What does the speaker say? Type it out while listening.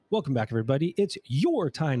Welcome back, everybody. It's your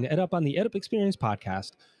time to Ed Up on the Ed Up Experience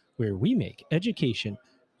podcast, where we make education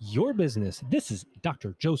your business. This is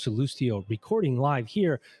Dr. Joe Salustio recording live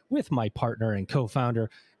here with my partner and co-founder,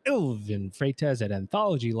 Elvin Freitas at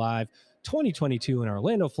Anthology Live 2022 in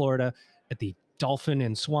Orlando, Florida at the Dolphin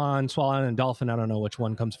and Swan and Dolphin, I don't know which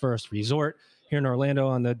one comes first, resort here in Orlando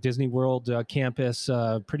on the Disney World campus.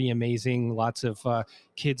 Pretty amazing. Lots of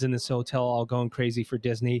kids in this hotel all going crazy for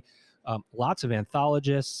Disney. Lots of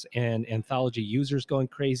anthologists and anthology users going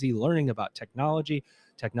crazy, learning about technology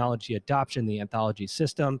adoption, the anthology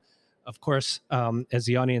system. Of course, as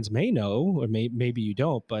the audience may know, or maybe you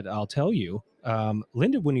don't, but I'll tell you,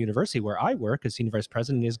 Lindenwood University, where I work as Senior Vice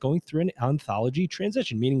President, is going through an anthology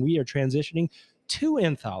transition, meaning we are transitioning to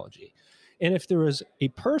anthology. And if there was a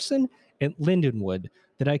person at Lindenwood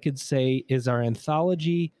that I could say is our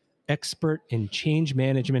anthology expert in change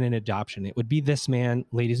management and adoption, it would be this man,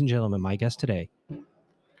 ladies and gentlemen, my guest today.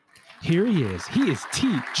 Here he is. He is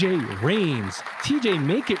TJ Rains. TJ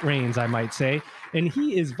Make It Rains, I might say. And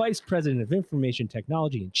he is Vice President of Information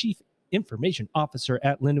Technology and Chief Information Officer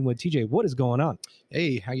at Lindenwood. TJ, what is going on?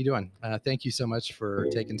 Hey, how you doing? Thank you so much for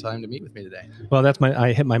taking time to meet with me today. Well,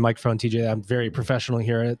 I hit my microphone, TJ. I'm very professional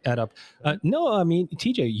here at Up. No, I mean,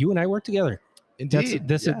 TJ, you and I work together. Indeed.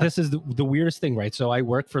 This is the weirdest thing, right? So I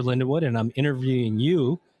work for Lindenwood and I'm interviewing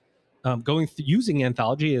you, using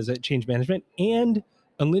Anthology as a change management and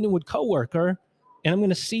a Lindenwood coworker, and I'm going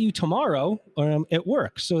to see you tomorrow at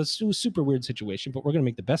work. So it's a super weird situation, but we're going to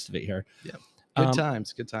make the best of it here. Yeah. Good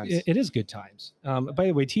times. It is good times. By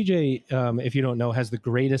the way, TJ, if you don't know, has the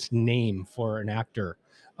greatest name for an actor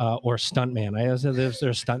or stuntman. There's a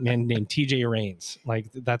stuntman named TJ Rains. Like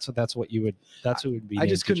that's what it would be. I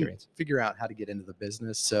just couldn't Rains. figure out how to get into the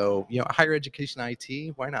business. So, higher education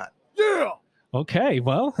IT, why not? Yeah. Okay,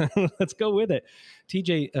 well, let's go with it.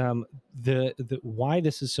 TJ, the why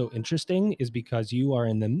this is so interesting is because you are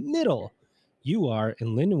in Lindenwood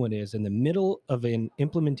is in the middle of an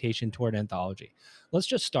implementation toward anthology. Let's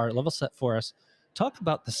just start, level set for us. Talk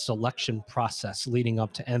about the selection process leading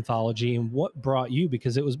up to anthology and what brought you,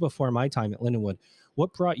 because it was before my time at Lindenwood,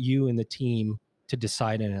 what brought you and the team to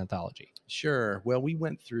decide an anthology? Sure. Well, we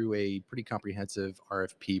went through a pretty comprehensive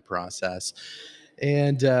RFP process.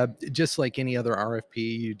 And just like any other RFP,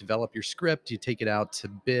 you develop your script, you take it out to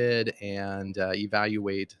bid and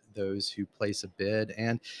evaluate those who place a bid.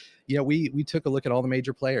 And, we took a look at all the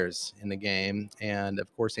major players in the game. And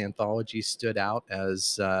of course, Anthology stood out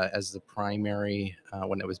as the primary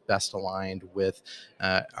when it was best aligned with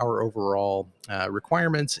our overall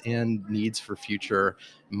requirements and needs for future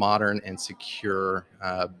modern and secure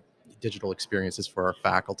digital experiences for our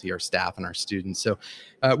faculty, our staff, and our students. So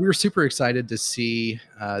we were super excited to see,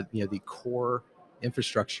 the core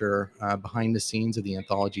infrastructure behind the scenes of the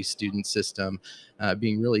Anthology student system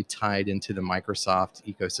being really tied into the Microsoft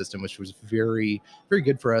ecosystem, which was very, very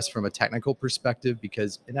good for us from a technical perspective,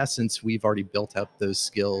 because in essence, we've already built up those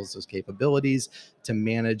skills, those capabilities to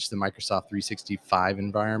manage the Microsoft 365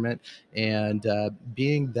 environment. And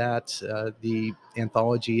being that the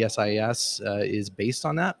Anthology SIS is based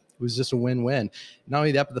on that, it was just a win-win. Not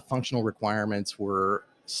only that, but the functional requirements were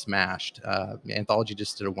smashed. Anthology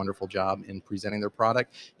just did a wonderful job in presenting their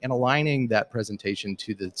product and aligning that presentation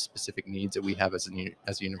to the specific needs that we have as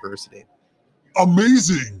a university.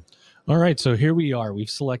 Amazing. All right, so here we are. We've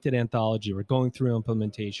selected Anthology. We're going through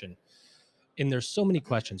implementation. And there's so many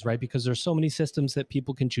questions, right? Because there's so many systems that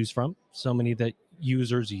people can choose from, so many that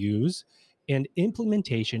users use. And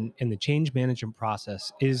implementation and the change management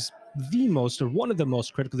process is one of the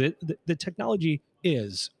most critical. The technology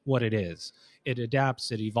is what it is. It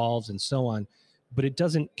adapts, it evolves, and so on, but it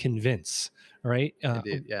doesn't convince, right?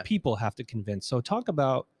 Yeah. People have to convince. So talk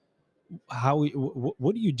about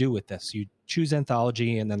what do you do with this? You choose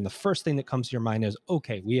Anthology, and then the first thing that comes to your mind is,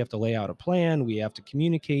 okay, we have to lay out a plan, we have to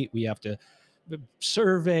communicate, we have to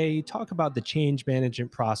survey. Talk about the change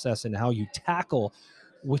management process and how you tackle,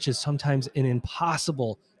 which is sometimes an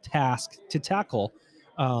impossible task to tackle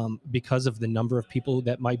because of the number of people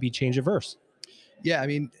that might be change averse. Yeah, I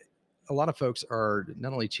mean, a lot of folks are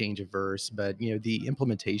not only change averse, but the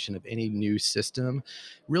implementation of any new system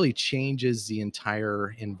really changes the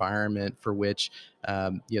entire environment for which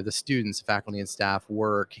the students, faculty, and staff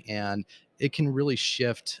work, and it can really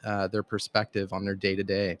shift their perspective on their day to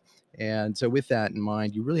day. And so, with that in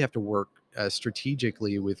mind, you really have to work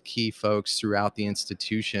strategically with key folks throughout the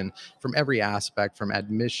institution from every aspect, from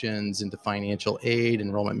admissions into financial aid,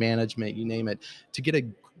 enrollment management, you name it, to get a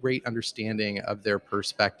great understanding of their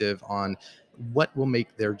perspective on what will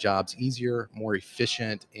make their jobs easier, more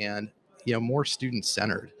efficient, and more student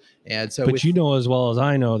centered. And so But with you know as well as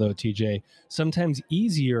I know, though, TJ, sometimes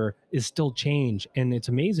easier is still change. And it's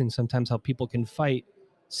amazing sometimes how people can fight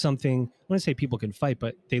something. When I say people can fight,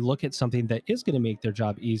 but they look at something that is going to make their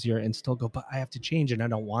job easier and still go, but I have to change and I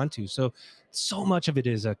don't want to. So much of it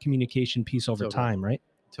is a communication piece over Totally. time, right?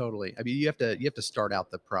 Totally. I mean, you have to start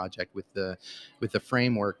out the project with the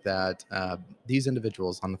framework that these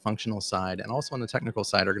individuals on the functional side and also on the technical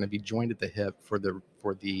side are going to be joined at the hip for the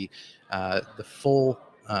full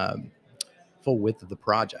width of the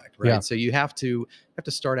project, Yeah. right? So you have to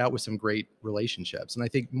start out with some great relationships, and I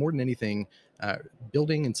think more than anything, uh,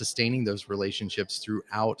 building and sustaining those relationships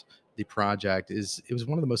throughout the project is it was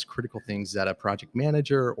one of the most critical things that a project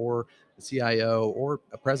manager or the CIO or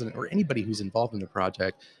a president or anybody who's involved in the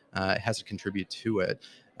project has to contribute to it.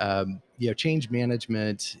 Change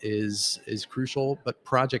management is crucial, but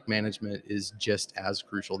project management is just as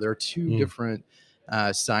crucial. There are two Mm. different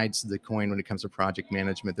sides to the coin when it comes to project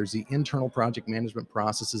management. There's the internal project management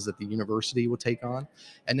processes that the university will take on,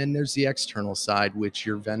 and then there's the external side, which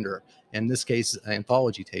your vendor, in this case,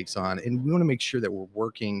 Anthology, takes on. And we want to make sure that we're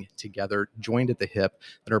working together, joined at the hip,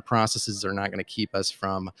 that our processes are not going to keep us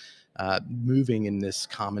from moving in this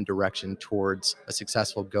common direction towards a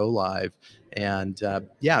successful go live. And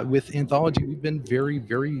with Anthology, we've been very,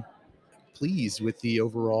 very pleased with the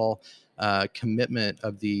overall commitment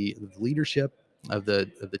of the leadership of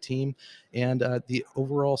the team and the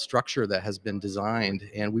overall structure that has been designed.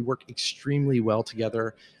 And we work extremely well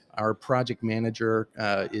together. Our project manager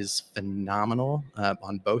is phenomenal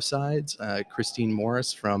on both sides. Christine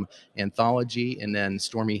Morris from Anthology, and then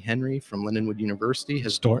Stormy Henry from Lindenwood University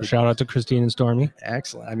has Shout out to Christine and Stormy.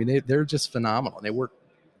 excellent. I mean, they're just phenomenal. They work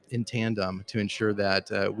in tandem to ensure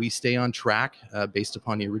that we stay on track based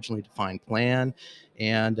upon the originally defined plan,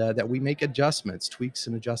 and that we make adjustments, tweaks,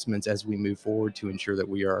 and adjustments as we move forward to ensure that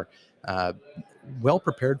we are uh, well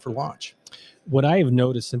prepared for launch. What I have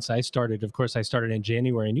noticed since I started, of course, I started in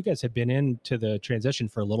January, and you guys have been into the transition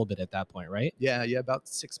for a little bit at that point, right? Yeah, yeah, about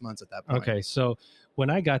 6 months at that point. Okay, so when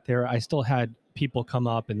I got there, I still had people come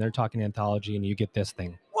up and they're talking Anthology, and you get this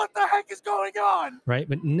thing. What the heck is going on? Right,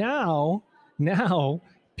 but now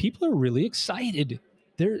people are really excited.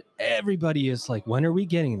 Everybody is like, when are we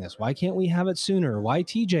getting this? Why can't we have it sooner? Why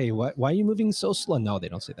TJ? Why are you moving so slow? No, they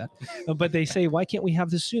don't say that, but they say, why can't we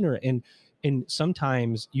have this sooner? And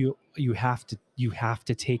sometimes you have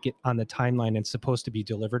to take it on the timeline it's supposed to be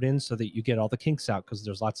delivered in, so that you get all the kinks out, because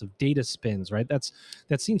there's lots of data spins, right?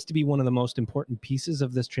 That seems to be one of the most important pieces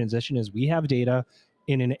of this transition. Is we have data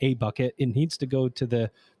in an A bucket, it needs to go to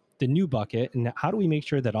the new bucket, and how do we make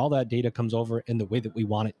sure that all that data comes over in the way that we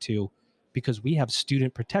want it to? Because we have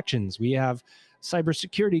student protections, we have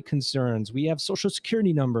cybersecurity concerns, we have social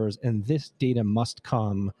security numbers, and this data must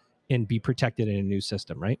come and be protected in a new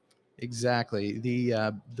system, right? Exactly.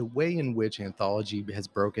 The way in which Anthology has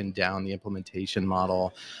broken down the implementation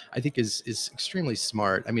model, I think is extremely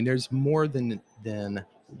smart. I mean, there's more than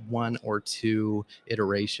one or two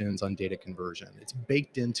iterations on data conversion. It's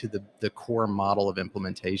baked into the core model of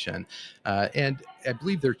implementation, and I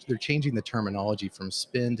believe they're changing the terminology from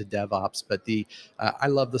spin to DevOps. But the I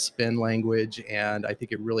love the spin language, and I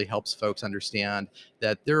think it really helps folks understand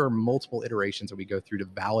that there are multiple iterations that we go through to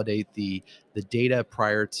validate the data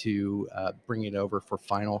prior to bringing it over for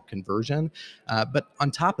final conversion. But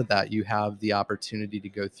on top of that, you have the opportunity to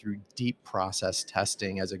go through deep process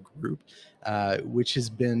testing as a group, which has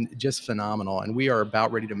been just phenomenal. And we are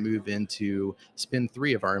about ready to move into spin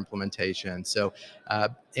 3 of our implementation.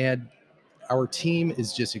 And our team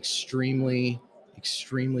is just extremely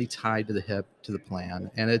tied to the hip to the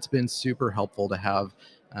plan, and it's been super helpful to have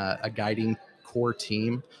a guiding core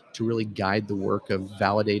team to really guide the work of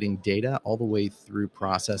validating data all the way through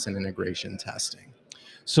process and integration testing.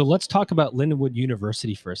 So let's talk about Lindenwood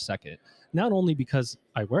University for a second. Not only because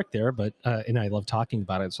I work there, but and I love talking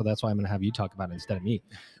about it, so that's why I'm going to have you talk about it instead of me.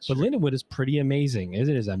 But Sure. Lindenwood is pretty amazing. It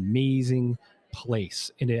is an amazing place,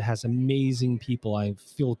 and it has amazing people. I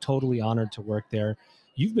feel totally honored to work there.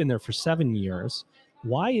 You've been there for 7 years.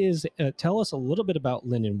 Why is tell us a little bit about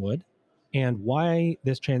Lindenwood and why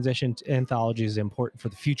this transition to Anthology is important for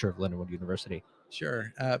the future of Lindenwood University.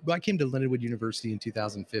 Sure. Well, I came to Lindenwood University in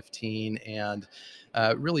 2015, and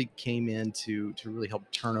really came in to really help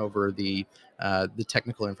turn over the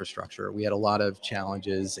technical infrastructure. We had a lot of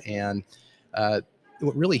challenges, and uh,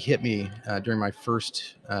 what really hit me during my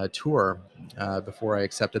first tour before I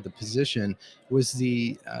accepted the position was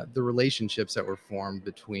the relationships that were formed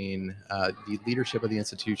between the leadership of the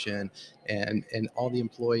institution and all the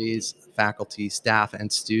employees, faculty, staff,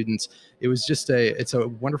 and students. It was just it's a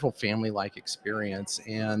wonderful family like experience,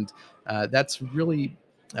 and that's really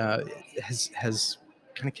uh, has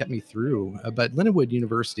kind of kept me through. But Lindenwood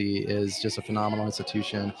University is just a phenomenal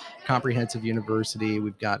institution, comprehensive university.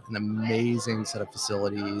 We've got an amazing set of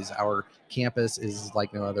facilities. Our campus is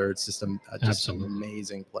like no other. It's just an Absolutely.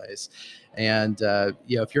 amazing place. And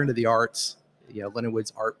if you're into the arts,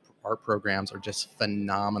 Lindenwood's art programs are just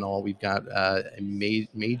phenomenal. We've got a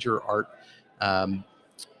major art. Um,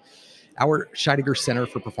 our Scheidegger Center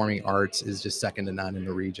for Performing Arts is just second to none in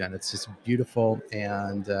the region. It's just beautiful,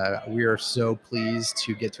 and we are so pleased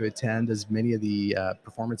to get to attend as many of the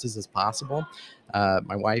performances as possible.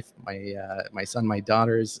 My wife, my son, my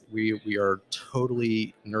daughters, we are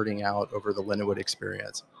totally nerding out over the Lindenwood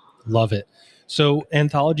experience. Love it. So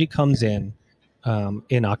Anthology comes in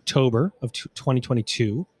October of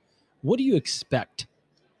 2022. What do you expect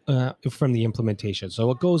from the implementation?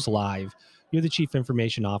 So it goes live. You're the chief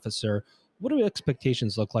information officer. What do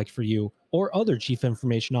expectations look like for you or other chief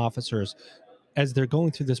information officers as they're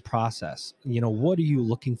going through this process? What are you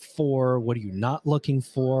looking for? What are you not looking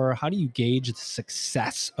for? How do you gauge the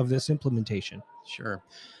success of this implementation? Sure.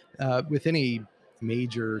 With any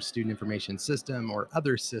major student information system or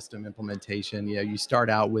other system implementation, you start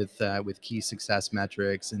out with key success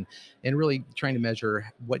metrics and really trying to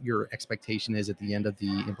measure what your expectation is at the end of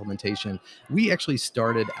the implementation. We actually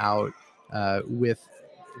started out with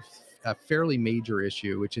a fairly major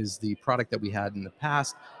issue, which is the product that we had in the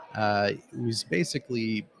past was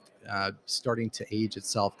basically starting to age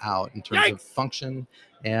itself out in terms of Yikes! function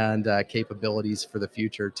and capabilities for the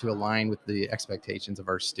future to align with the expectations of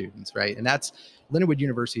our students, right? And that's Lindenwood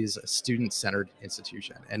University is a student-centered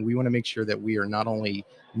institution, and we want to make sure that we are not only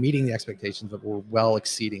meeting the expectations, but we're well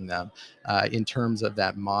exceeding them in terms of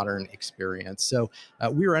that modern experience. So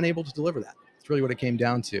we were unable to deliver that. It's really what it came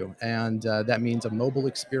down to. And that means a mobile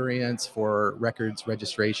experience for records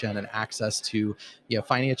registration and access to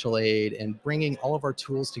financial aid, and bringing all of our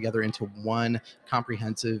tools together into one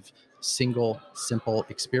comprehensive, single, simple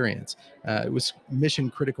experience. It was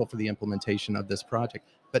mission critical for the implementation of this project.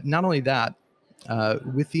 But not only that,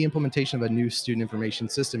 with the implementation of a new student information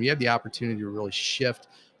system, you have the opportunity to really shift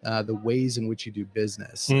the ways in which you do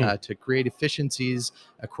business Mm. to create efficiencies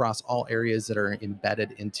across all areas that are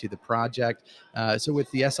embedded into the project. So with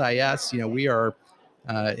the SIS, we are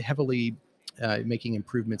heavily making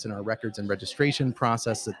improvements in our records and registration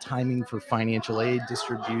process, the timing for financial aid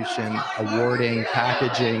distribution, awarding,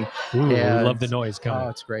 packaging, Ooh, we love the and noise oh, coming.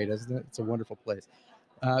 it's great, isn't it? It's a wonderful place.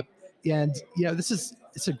 Uh, and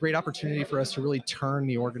it's a great opportunity for us to really turn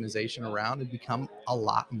the organization around and become a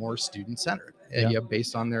lot more student centered, Yeah.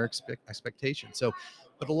 based on their expectations. So,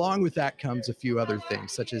 but along with that comes a few other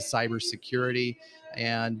things such as cybersecurity,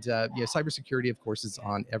 and cybersecurity, of course, is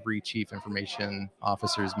on every chief information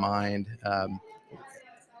officer's mind.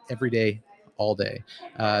 Every day, all day.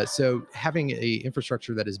 So having a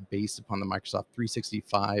infrastructure that is based upon the Microsoft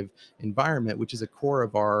 365 environment, which is a core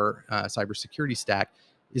of our cybersecurity stack,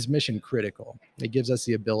 is mission critical. It gives us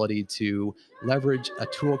the ability to leverage a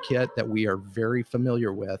toolkit that we are very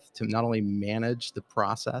familiar with to not only manage the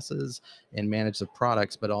processes and manage the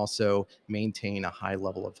products, but also maintain a high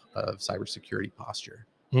level of cybersecurity posture.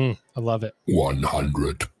 I love it.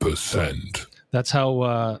 100%. That's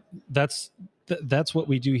how that's what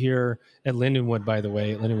we do here at Lindenwood, by the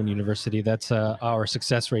way, at Lindenwood University. That's our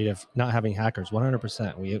success rate of not having hackers,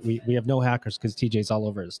 100%. We have no hackers because TJ's all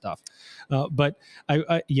over his stuff. But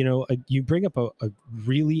you bring up a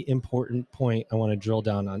really important point. I want to drill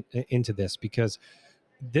down on into this, because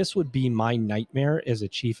this would be my nightmare as a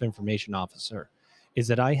chief information officer, is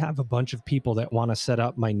that I have a bunch of people that want to set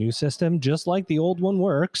up my new system just like the old one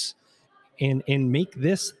works, and make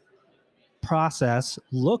this process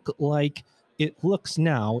look like it looks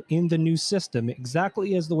now in the new system,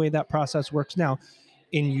 exactly as the way that process works now.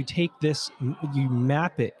 And you take this, you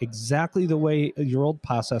map it exactly the way your old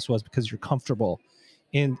process was because you're comfortable.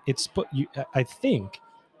 And I think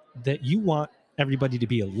that you want everybody to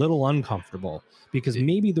be a little uncomfortable, because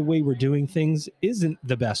maybe the way we're doing things isn't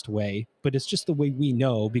the best way, but it's just the way we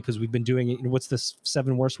know because we've been doing it. What's this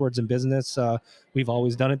 7 worst words in business? We've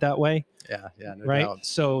always done it that way. Yeah, no Right. doubt.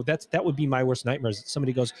 So that would be my worst nightmare. Is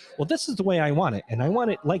somebody goes, well, this is the way I want it, and I want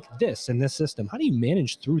it like this in this system. How do you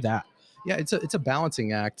manage through that? Yeah, it's a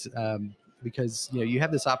balancing act, because you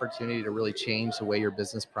have this opportunity to really change the way your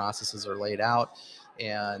business processes are laid out,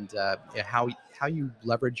 and how you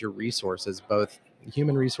leverage your resources, both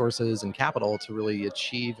human resources and capital, to really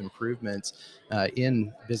achieve improvements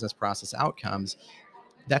in business process outcomes.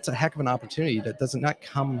 That's a heck of an opportunity that does not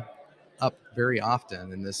come up very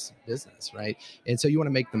often in this business, right? And so you want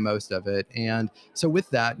to make the most of it. And so with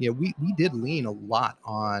that, we did lean a lot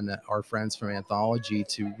on our friends from Anthology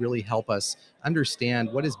to really help us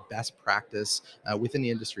understand what is best practice within the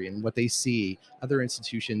industry and what they see other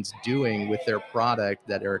institutions doing with their product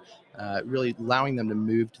that are really allowing them to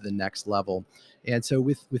move to the next level. And so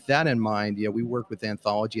with that in mind, we worked with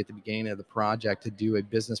Anthology at the beginning of the project to do a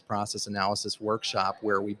business process analysis workshop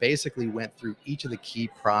where we basically went through each of the key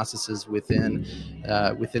processes within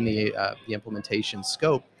the implementation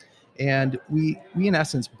scope. And we in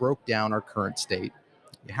essence broke down our current state,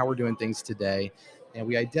 how we're doing things today, and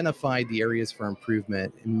we identified the areas for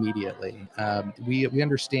improvement immediately. We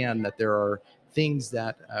understand that there are things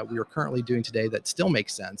that we are currently doing today that still make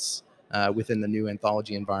sense within the new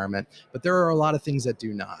Anthology environment, but there are a lot of things that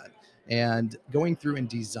do not. And going through and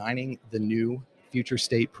designing the new future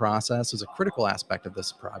state process was a critical aspect of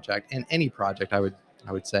this project, and any project I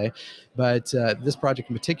would say, but this project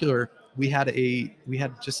in particular, we had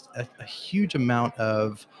just a huge amount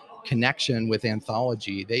of connection with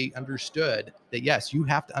Anthology. They understood that yes, you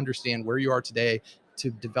have to understand where you are today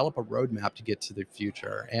to develop a roadmap to get to the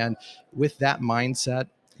future. And with that mindset,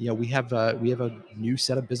 we have a new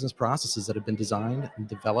set of business processes that have been designed and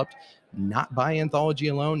developed not by Anthology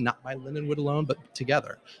alone, not by Lindenwood alone, but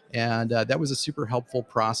together. And that was a super helpful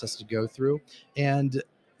process to go through. And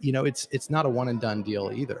it's not a one and done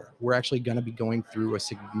deal either. We're actually going to be going through a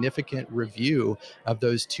significant review of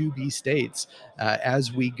those 2B states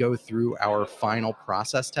as we go through our final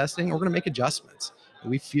process testing. We're going to make adjustments.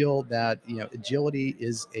 We feel that agility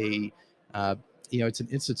is it's an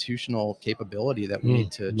institutional capability that we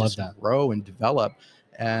need to just grow and develop.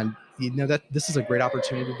 And that this is a great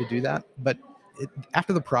opportunity to do that. But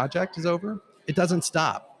after the project is over, it doesn't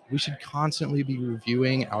stop. We should constantly be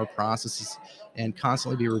reviewing our processes and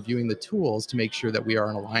constantly be reviewing the tools to make sure that we are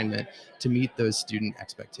in alignment to meet those student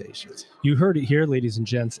expectations. You heard it here, ladies and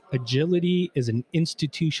gents. Agility is an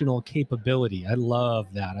institutional capability. I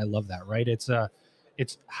love that, right?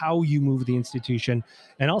 It's how you move the institution.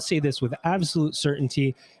 And I'll say this with absolute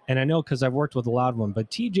certainty, and I know because I've worked with a lot of them, but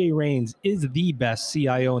TJ Raines is the best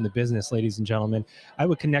CIO in the business, ladies and gentlemen. I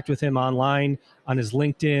would connect with him online on his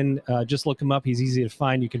LinkedIn. Just look him up. He's easy to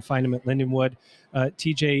find. You can find him at Lindenwood.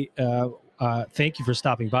 TJ, thank you for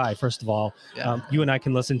stopping by, first of all. You and I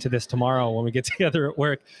can listen to this tomorrow when we get together at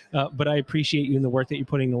work, but I appreciate you and the work that you're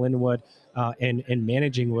putting in Lindenwood and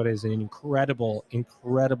managing what is an incredible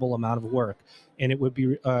amount of work. And it would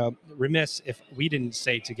be remiss if we didn't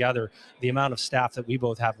say together the amount of staff that we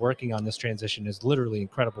both have working on this transition is literally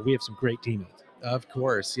incredible. We have some great teammates. Of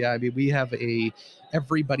course. Yeah. I mean, we have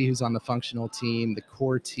everybody who's on the functional team, the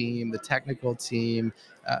core team, the technical team,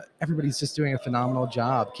 everybody's just doing a phenomenal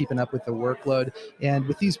job keeping up with the workload. And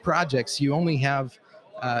with these projects, you only have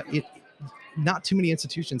not too many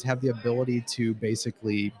institutions have the ability to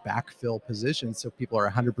basically backfill positions so people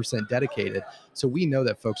are 100% dedicated. So we know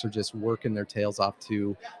that folks are just working their tails off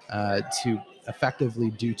to effectively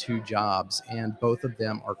do two jobs, and both of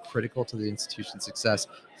them are critical to the institution's success.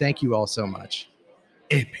 Thank you all so much.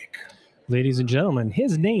 Epic. Ladies and gentlemen,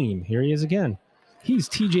 his name, here he is again. He's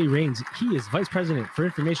TJ Raines. He is Vice President for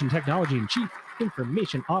Information Technology and Chief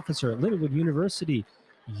Information Officer at Lindenwood University.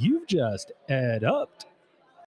 You've just ed upped.